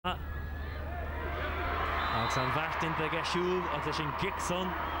agus an bhart into the siúil agus sin Gixon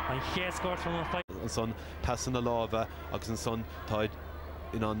an chéascóir from a fight. An son passan na lábha agus an son táid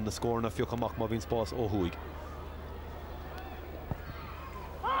in an na scóir na fiúch amach má bhín spás ó thuaig.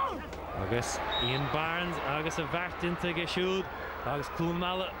 Agus Ian Barnes agus a bhart into the siúil agus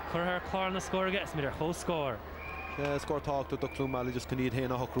Clonmel chur ar clár na scóirge is meidir chó scóir. Scóir tácht do Clonmel just cníad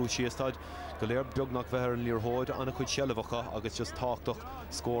héna hocrú siastáid go léir beagnach bheith an líorthóid anna chuid seilbhacha agus just táchtach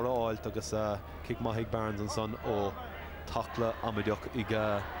scóir áilt agus kick maithigh Barnes an son ó tacla amideach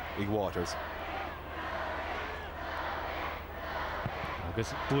ag Waters.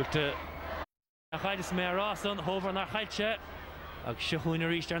 Agus búilte a chaid is mé rásan hóvar nar chaidse agus siúin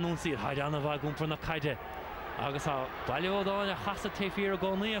a ríist ar núnsaí chaid anna bhag gúmpar na caide agus á Ballyboden a chasa taifíar a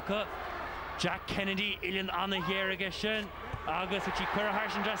gcónaíocha Jack Kennedy ilin anna héir aige sin agus a tí chur a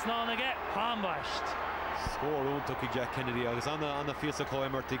hairsin dras ná aige hámbaist. Scóir úntaach i Jack Kennedy agus anna fiasa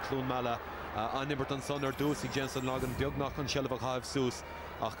cóimirtí Clonmel anibert an son ar dús ag Jensen lágan beagnach an seilbh chaibh sús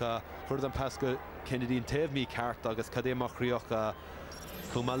ach chuir an pesca Kennedy an taobh mí ceart agus cadéach rioch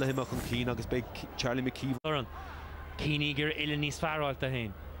Clonmel himach an cín agus beag Charlie McKeever. Cíní gur ilin níos fearráilta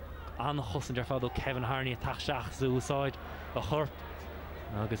hain. Anna chusan ar fád ó Kevin Harney a taseach sa úsáid a chorp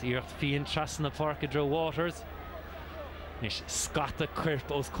agus íocht fion trasan na park dro Waters nis scata cuirp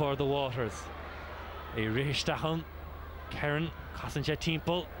os cór the Waters é riistachan Karen casan sé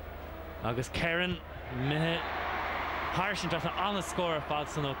timppel agus Karen mithe hairsin dras an anna scóir fád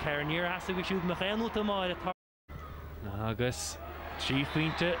san ó Karen níor hasú go siúd na chéanú máid agus trí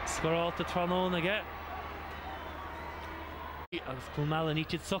faointe scóráilta trónón aige agus Clonmel an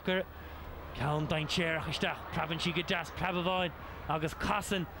ítiad sucr ceann dain téireach isteach praban si go deas prabháin agus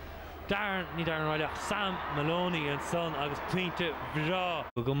casan Darren ní Darren ráileach Sam Maloney an son agus puinte bhrá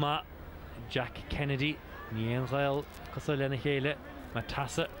go má Jack Kennedy ní an ghail cosá lena chéile má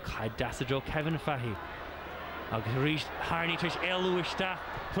tasa chaid deasa dro Kevin Fahey agus ríist Harney tris eilú isteach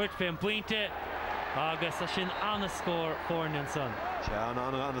puirt fé an puinte agus a sin anna scóir fórne an son.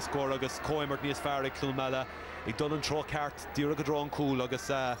 Anna scóir agus cóimirt níos fearr ag Clonmel ag dul an tro ceart díra go drón cúil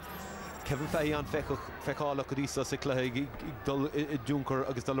agus Kevin Fahey an feicála go dísa sa chluthe dul i dúncar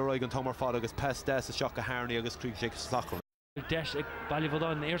agus dul roiig an tomar fád agus pes des a seach a Harney agus críg sé slachar. Deis ag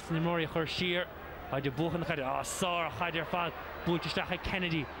Ballyboden éirsan i mórí chur siar haidir buchan chaidir sár chaidir fád búlteisteach ag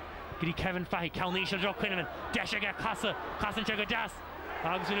Kennedy go dtí Kevin Fahey ceannaí se dro Quinnaman deis ag casan se go deas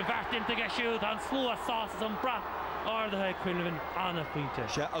agus bhfuil bhart into go siúd an slú a sás an brat ardathe Quinnaman anna puinte.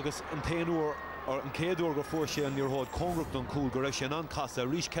 Se agus an taonúir or an céadúir go fuair sé an níorthóid conracht an cúil go raibh sé an casa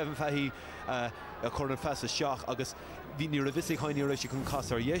rís Kevin Fahey a chur an fesa seach agus bhí ní a bhíigh hainní éis chun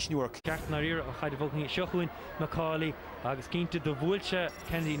casa ar dhéisniúir. Ceart na ríir a chaid bhógaí seochuin Macaulay agus cinnte do bhúilte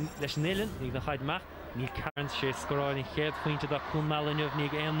Kennedy leis nilin ní na chaid meach ní cairn sé scoráil chéad faointe do Clonmel inniuh ní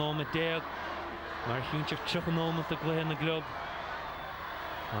éon nóma déag mar chinteah tuchanóma a gluithe na glob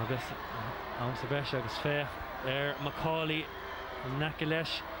agus am sa bheis agus féach ar Macaulay an neice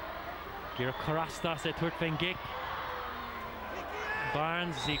leis Gira Corastas é tuairt féin gic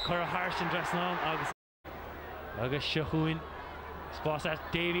Barnes í chur a hairsin dras ná agus seochuin spás at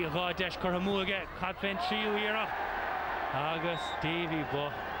Davy a gá deis chur hamú aige cad féin tríú iarach agus Davy bo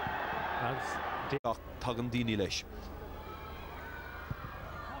agus tagan daoine leis.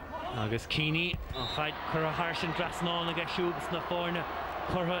 Agus Keane an chaid chur a hairsin dras ná aige siúgus na fórne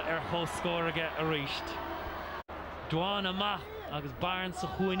churtha ar chó scóir aige a ríist. Dúán amach agus Barnes sa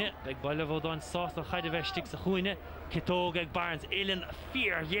chuine ag Ballyboden sás a chaid a bheistigh sa chuine citóg ag Barnes ilin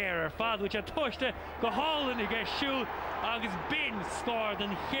fíor dhéar ar fad which a tuaiste go hálan ag siúd agus bin scóir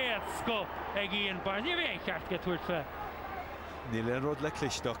den chéad sco ag Ian Barnes. Ní bhéh ceart go tuairt fe. Ní le rud le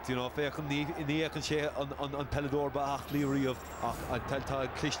clisteach fécham ní échann sé an peladór ba ach líomh ach an teltá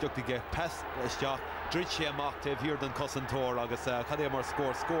clisteach ige pes isteach drid sé amach taobh hir den cosantóir agus cadé mar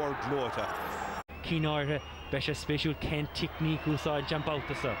scór glóite. Cínáirthe beis a spéisiúil cén technique úsáid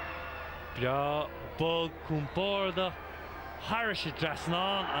jumpáutasa. Bra bog chun bórda Harris dras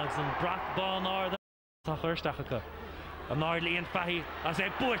ná agus an brat bán áda tá chuirsteacha. An áir Ian Fahey as é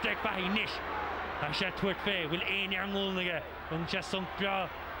buairt ag Fahey níis a sé tuairt fé bhfuil éon ar ngúlnaige an sé son bra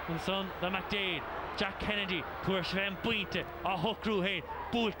an son de McDade. Jack Kennedy tuair sé an buinte a thucrú héin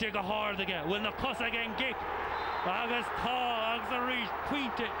buairt ag a hádaige bhfuil na cosa ag an gic agus tá agus a ríis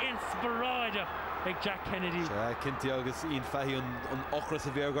puinte inspiráide ag Jack Kennedy. Cinnte agus Ian Fahey an ochras a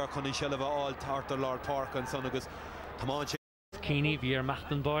bhéargar chun in seilbh áil tartar Lord Park an son agus tamáin sé. Keane bhí ar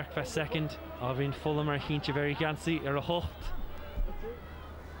Machtan Bark fe second a bhín Fulham ar chinse very gansaí ar a hocht.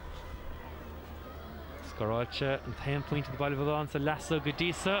 Scoráilte an 10 pointe de Ballyboden sa Lasso go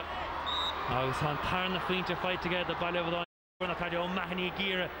dísa agus an tarna faointe fight aige de Ballyboden na caiide ó maithní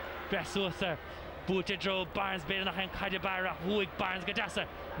gíre besúsa Búte dro Barnes beidir nach an caide bara huig Barnes go dasa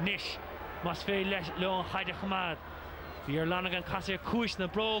Nish mas fé le an chaide chamad. Bhí Lanagan casir cúis na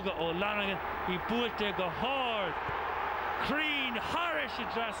broga ó Lanagan í búte go hard. Crean Harris i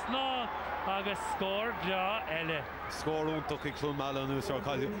dras ná agus scór bra eile. Scór úntaach i Clonmel an ús ar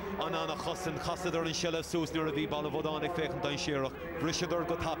caiú. Anna chasadar an sile sús nuair a bhí Ballyboden ag féchan dain siarach. Brisidar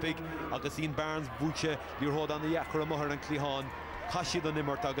go tapig agus íon Barnes búte bhíor hód an iachar amachar an Clíháin. Caiisiad an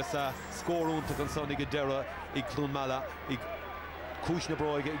immert agus scór úntaach an sonnig go deire i Clonmel ag cúis na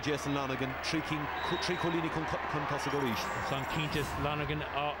broig ag Jason Lanagan trí cholíní chun tosa go ríist. San cíntas Lanagan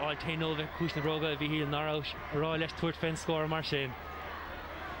áil tainolbh cúis na broga a bhí hí an nárás rá leis tuairt féin scór mar sin.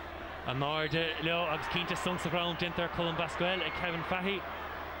 An náirde leo agus cíntas sung sa ground dintar Colin Bascuil ag Kevin Fahey.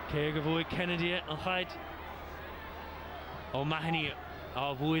 Cé go bhuaigh Kennedy an chaid. Ó Mahony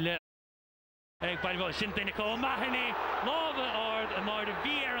á bhuaile. Ag Ballyboden sin daine ó Mahony lábha ard an náirde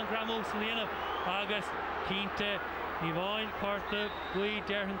bhí ar an gramús an dhéanamh agus cínta ní bháin carta buí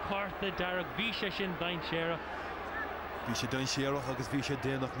dearhan carta darach bhí sé sin dain séireach. Bhí sé dain séireach agus bhí sé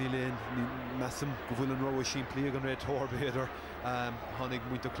déanach ní léon ní measam go bhfuil an roa sin plí an réad tóir béidir tháinig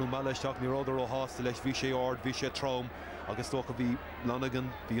muinte Clonmel isteach ní ráidir ó hásta leis bhí sé ard, bhí sé trám agus tócha bhí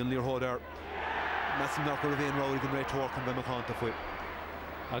Lanagan bhí an líorthóid ar measam nach gur a bhéon ráig an réad tóir chun bheith marchánta faoi.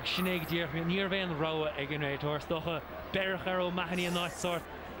 Agus sin ag dír níor bhéon ráha ag an réad tóir stocha beirich ar ó Mahony an náid sort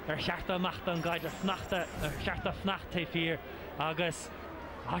chearta machta an gaidir fnachta chearta fnacht fír agus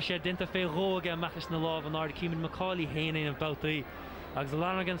sé dinta fé róga machas na láb an áir Címan McCauley héanaine an boutaí agus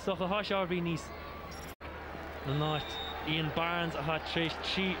Lanagan stocha háis ábhí níos na náit Ian Barnes a hat trééis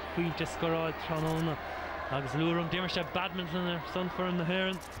trí chuinte scoráil tróna agus luúrum dimmer sé badminton ar sunform na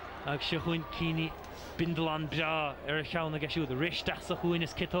hhéireann agus sé chuin cíní bindal an bra ar a cheanna go siúd a risteach sa chuin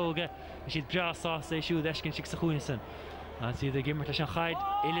is citóga siad brasá é siúd eiscin si sa chuine san. Siad a gimmert leis an chaid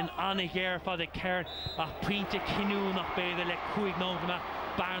Ilan anna ghéir fad ag cearn ach puinte cinú nach béidir le chuig nómhna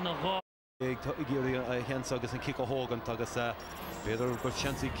barna rá. Ag géirí a chéans agus an kick a hógant agus béidir go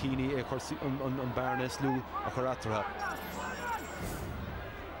seansaí cíní ag chuir an barna slú a chur atratha.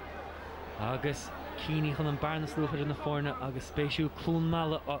 Agus cíní chun an barna slúchar in na fórna agus spéisiú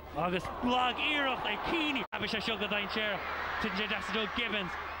Clonmel agus blag íirecht ag cíní a bhí sé seo go dain séir tuidir deasadó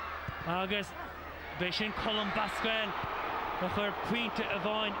Gibbons agus bé sin Colin Bascuil a chur puinte a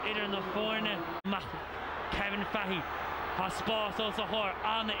bháin idir na fórna amach Kevin Fahey Tá spás ó sa thóir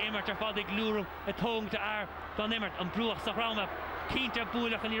anna immert ar fad ag lúrum a tóngta ar don immert an brúach sa chráma cínte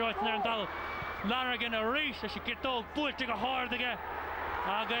búlach an íráitin ar an dal Lanagan a ríis a sé gitóg búilte go háirdaige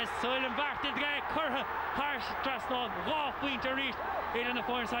agus Soilen Barton ige curtha hárs trasnáin rá puinte a ríis idir na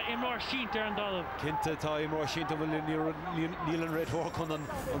fórna sa imráir sínte ar an dal. Cinnte tá imráir sínte bhfuil níl an réad thóir chun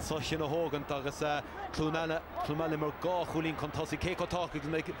an sa sin a hógant agus Clonmel mar gá cholín chun tosaí cé go tácha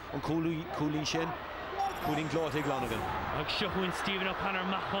an cholín sin cholín glát ag Lanagan. Agus seochuin Stephen O'Connor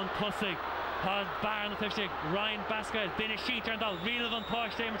machchan tosaigh Tá Barn tuiste Ryan Bascuil duine sínte ar an dal rialah an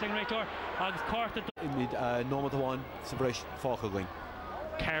táiste immert an réiteoir agus carta Imid nómad amháin sa bréis fácha going.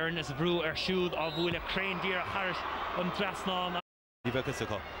 Karen is brú ar siúd á bhfuil a craindír a Harris an trasnáin Ní bhecha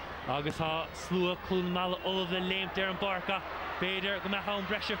sa agus tá slua Clonmel óh le léimt ar an barca béidir go mecha an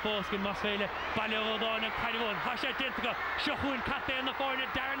breise fós gin mas féile Ballyboden an Ballyboden tá sé dinta go seochuin caté an na fórna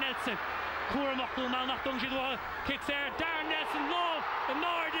Darren Nelson cuaramach Clonmel nach dong siad bháil kicks ar Darren Nelson lá an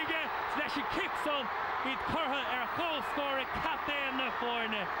náirdige leis sin kicks on iad curtha ar a chó scóra caté an na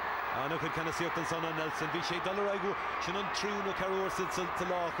fórna. Anna chud canna síocht an son an Nelson bhí sé dul aigú sin an trún ó carúir sa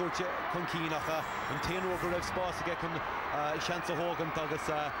láchúir chun cínacha an téanúir go raibh spás aige chun seansa hógant agus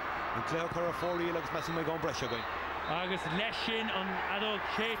an cléir chur a fóríil agus measa mé gán breise going. Agus leis sin an adóg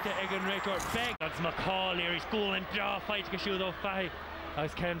chéite ag an réiteoir beg agus McCauley ar is gúil bra feit go siúd ó Fahey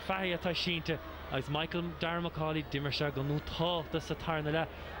agus Kevin Fahey atá sínte agus Darren McCauley dimmer se go nútáta sa tarna le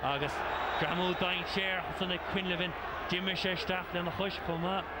agus gramú dain séir sanna Quinlivan dimmer sé isteach le na chuis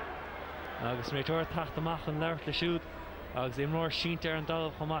chumá agus réiteoir tacht amach an leirt le siúd agus imráir sínte ar an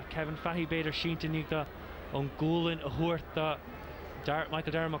dal chumá Kevin Fahey béidir sínte nígta an gúlinn a thuirta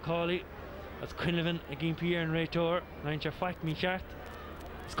Darren McCauley as Quinlivan a gimpí ar an réiteoir naintear feic mí seart.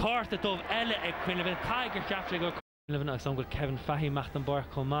 Is carta dómh eile ag Quinlivan caigur ceapte go Quinlivan agus an go Kevin Fahey mecht an bar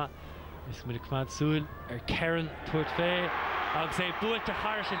chumá is mu cumad súil ar Karen tuairt fé agus é buailte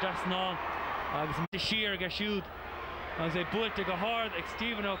Harris a trasnáin agus mu siar go siúd agus é buailte go hard ag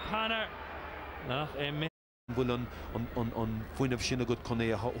Stephen O'Connor nach é mé bhfuil an foiinemh sin a go chun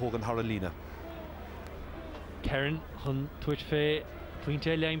é hógan Haralína. Karen chun tuairt fé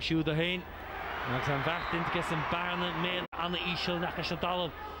puinte leim siúd a hain agus an bheachtain gus an barna mé anna íseal nach a se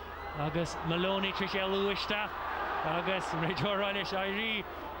dalamh agus Maloney trí sé luisteach agus an réiteoir leis Irie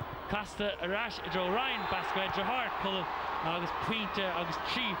Costa Arash Joe Ryan Basquet Jahart Cullen August Puinte August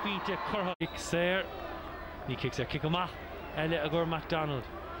 3 Puinte Curha Kixer Ní Kixer Kikama Elle Agur MacDonald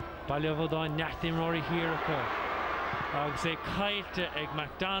Ballyboden Nathim Rory here August Kite Egg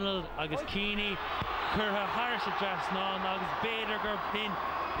MacDonald August Keeney Curha Harris Drasnan August Bader Gur Pin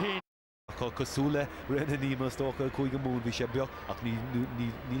Cosúla rinne níma tócha chuig an mún bhí sé beag ach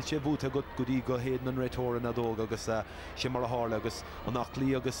níl sé bhúta goí go héad an rétóir na dóg agus sé mar a hála agus an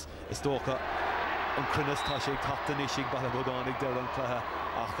achlí agus is tócha an crunas tá sé taptain is sig Ballyboden ag deir an cluthe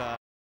ach